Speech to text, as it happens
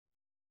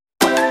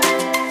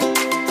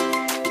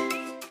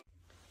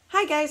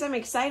Hi guys, I'm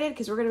excited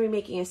because we're going to be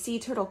making a sea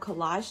turtle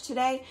collage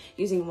today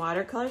using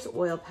watercolors,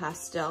 oil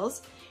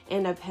pastels,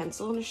 and a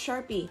pencil and a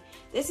Sharpie.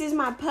 This is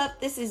my pup.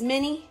 This is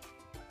Minnie.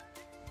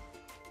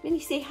 Minnie,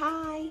 say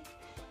hi.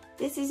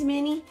 This is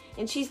Minnie,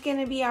 and she's going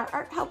to be our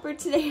art helper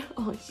today.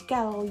 Oh, she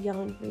got a little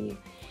yawn for you.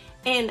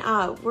 And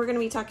we're going to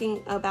be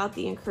talking about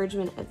the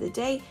encouragement of the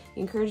day.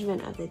 The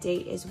encouragement of the day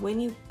is when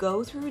you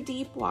go through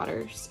deep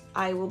waters,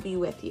 I will be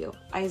with you.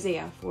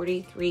 Isaiah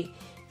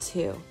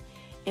 43:2.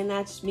 And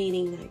that's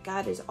meaning that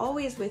God is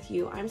always with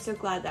you. I'm so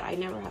glad that I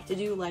never have to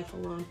do life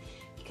alone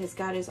because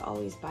God is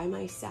always by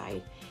my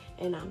side.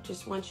 And I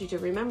just want you to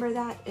remember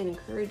that, an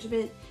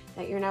encouragement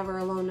that you're never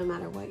alone no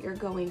matter what you're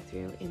going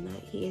through, and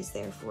that He is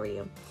there for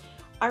you.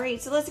 All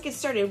right, so let's get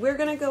started. We're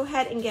gonna go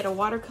ahead and get a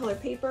watercolor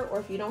paper, or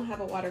if you don't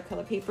have a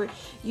watercolor paper,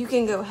 you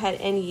can go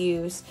ahead and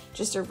use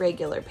just a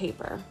regular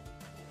paper.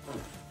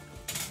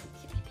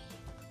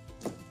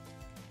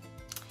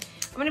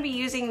 I'm gonna be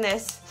using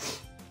this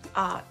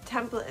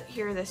template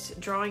here, this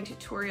drawing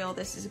tutorial.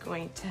 This is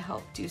going to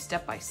help do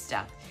step by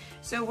step.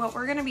 So what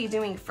we're gonna be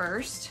doing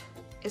first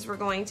is we're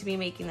going to be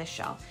making the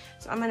shell.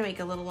 So I'm gonna make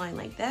a little line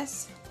like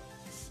this.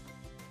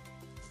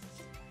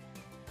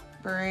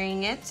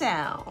 Bring it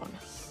down.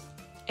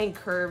 And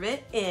curve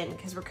it in,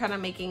 because we're kind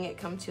of making it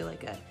come to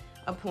like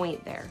a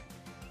point there.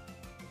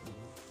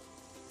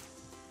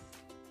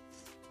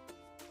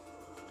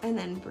 And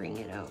then bring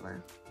it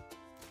over.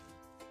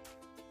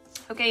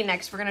 Okay,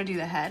 next we're gonna do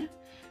the head.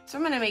 So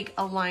I'm gonna make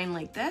a line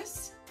like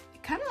this,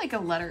 kind of like a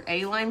letter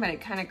A line, but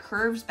it kind of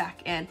curves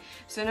back in.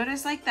 So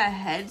notice like the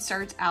head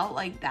starts out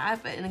like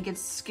that, but and it gets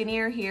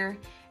skinnier here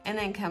and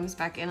then comes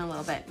back in a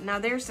little bit. Now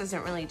theirs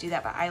doesn't really do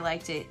that, but I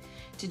liked it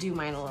to do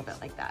mine a little bit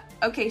like that.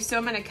 Okay, so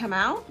I'm gonna come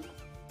out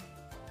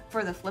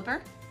for the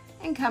flipper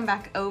and come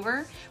back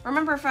over.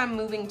 Remember, if I'm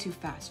moving too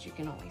fast, you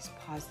can always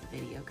pause the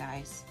video,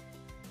 guys.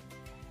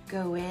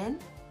 Go in,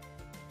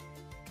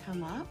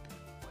 come up,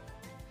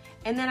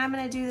 and then I'm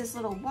gonna do this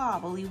little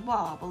wobbly,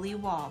 wobbly,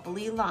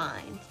 wobbly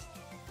line.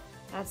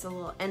 That's the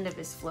little end of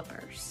his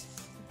flippers,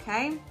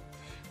 okay?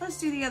 Let's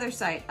do the other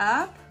side.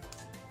 Up,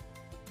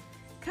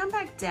 come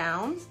back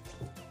down,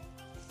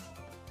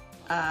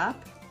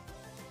 up,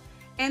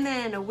 and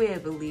then a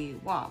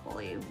wibbly,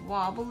 wobbly,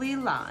 wobbly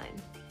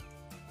line.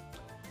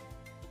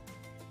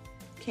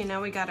 Okay,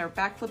 now we got our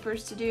back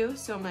flippers to do,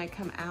 so I'm gonna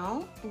come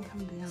out and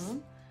come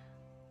down,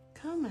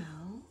 come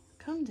out,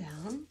 come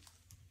down,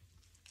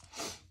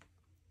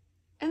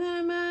 and then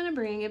I'm gonna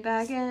bring it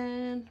back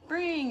in,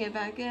 bring it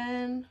back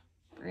in,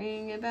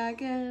 bring it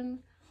back in.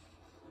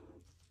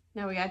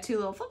 Now we got two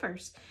little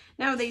flippers.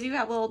 Now they do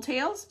have little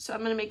tails, so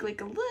I'm gonna make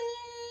like a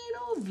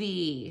little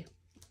V.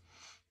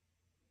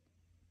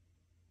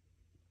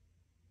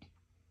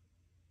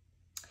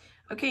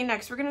 Okay,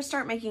 next we're gonna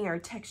start making our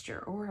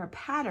texture or a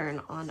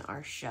pattern on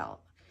our shell.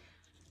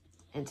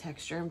 And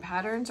texture and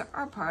patterns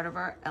are part of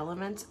our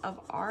elements of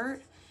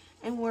art,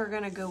 and we're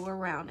gonna go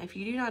around. If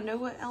you do not know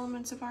what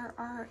elements of art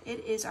are,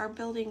 it is our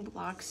building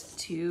blocks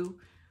to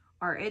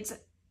art. It's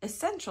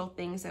essential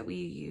things that we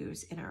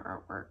use in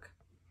our artwork.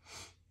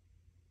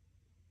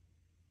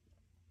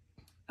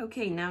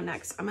 Okay, now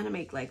next I'm gonna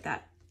make like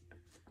that,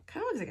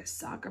 kind of looks like a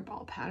soccer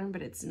ball pattern,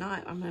 but it's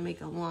not. I'm gonna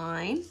make a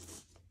line.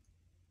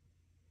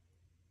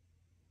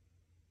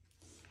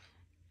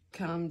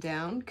 Come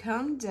down,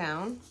 come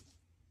down,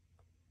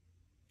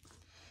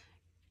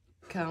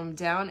 come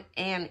down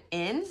and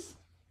in,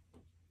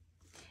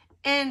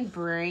 and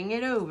bring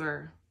it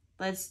over.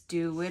 Let's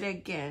do it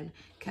again.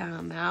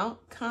 Come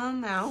out,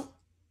 come out,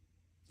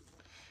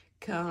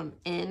 come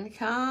in,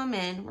 come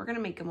in. We're gonna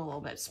make them a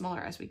little bit smaller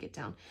as we get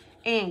down,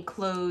 and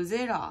close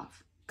it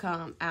off.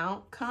 Come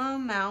out,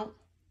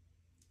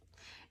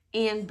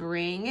 and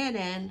bring it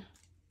in,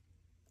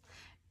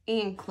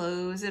 and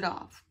close it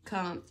off.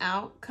 Come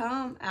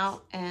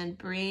out, and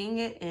bring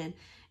it in,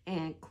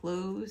 and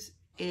close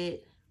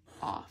it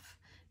off.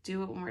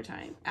 Do it one more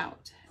time.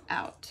 Out,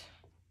 out.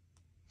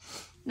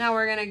 Now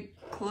we're gonna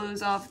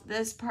close off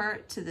this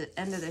part to the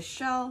end of the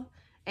shell,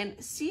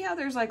 and see how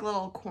there's like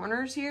little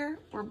corners here?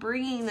 We're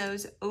bringing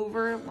those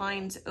over,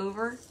 lines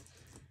over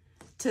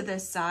to the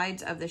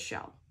sides of the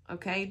shell,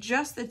 okay?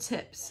 Just the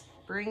tips.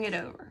 Bring it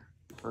over,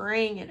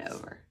 bring it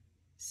over.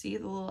 See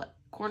the little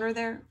corner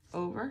there?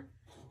 Over,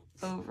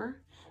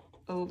 over,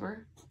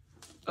 over,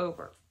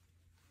 over.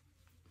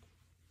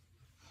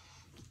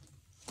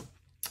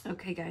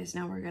 Okay guys,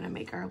 now we're gonna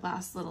make our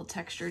last little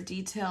texture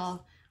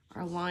detail,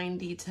 our line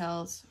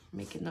details,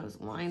 making those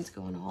lines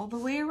going all the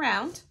way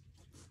around.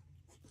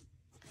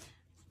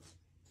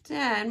 To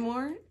add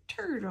more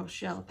turtle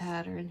shell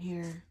pattern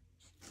here.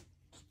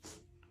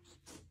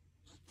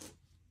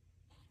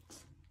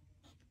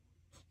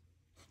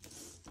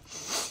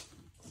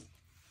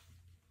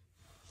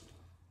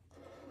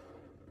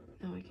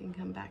 Now I can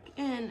come back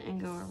in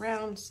and go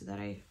around so that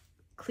I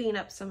clean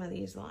up some of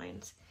these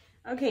lines.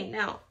 Okay,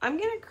 now I'm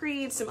gonna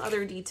create some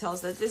other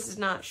details that this is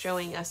not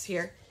showing us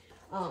here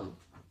on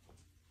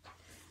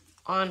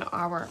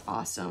our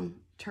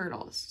awesome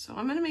turtles. So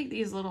I'm gonna make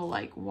these little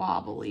like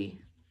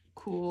wobbly,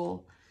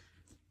 cool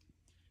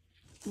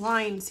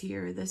lines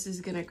here, this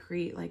is gonna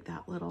create like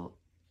that little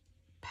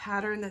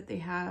pattern that they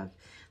have.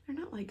 They're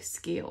not like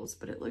scales,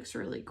 but it looks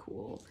really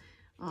cool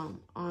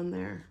on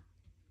their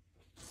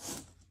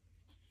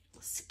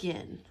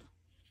skin.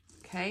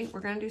 Okay, we're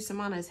gonna do some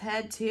on his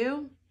head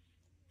too.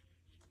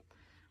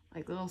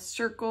 Like little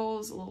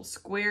circles, little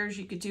squares.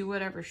 You could do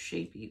whatever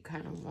shape you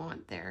kind of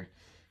want there.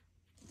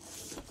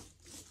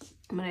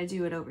 I'm gonna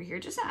do it over here.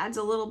 Just adds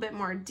a little bit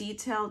more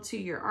detail to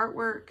your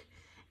artwork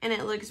and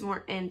it looks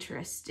more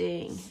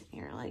interesting.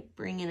 You're like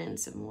bringing in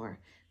some more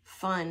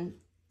fun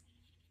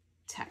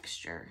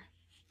texture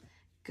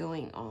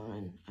going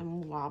on.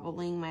 I'm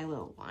wobbling my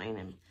little line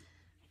and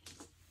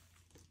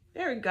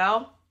there we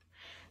go.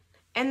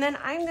 And then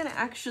I'm gonna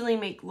actually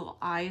make little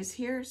eyes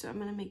here. So I'm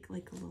gonna make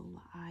like a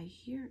little eye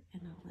here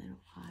and a little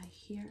eye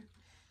here.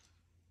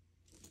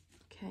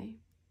 Okay.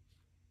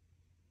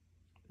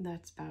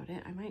 That's about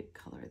it. I might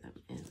color them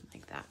in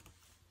like that.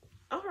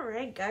 All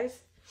right,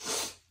 guys.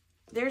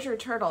 There's your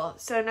turtle.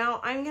 So now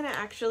I'm gonna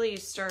actually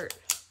start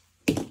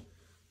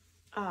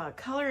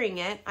coloring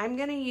it. I'm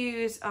gonna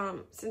use,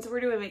 since we're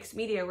doing mixed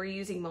media, we're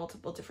using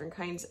multiple different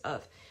kinds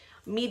of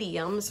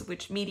mediums,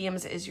 which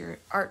mediums is your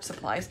art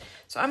supplies.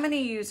 So I'm going to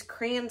use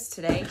crayons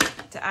today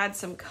to add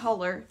some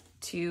color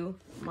to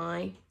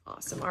my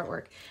awesome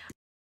artwork.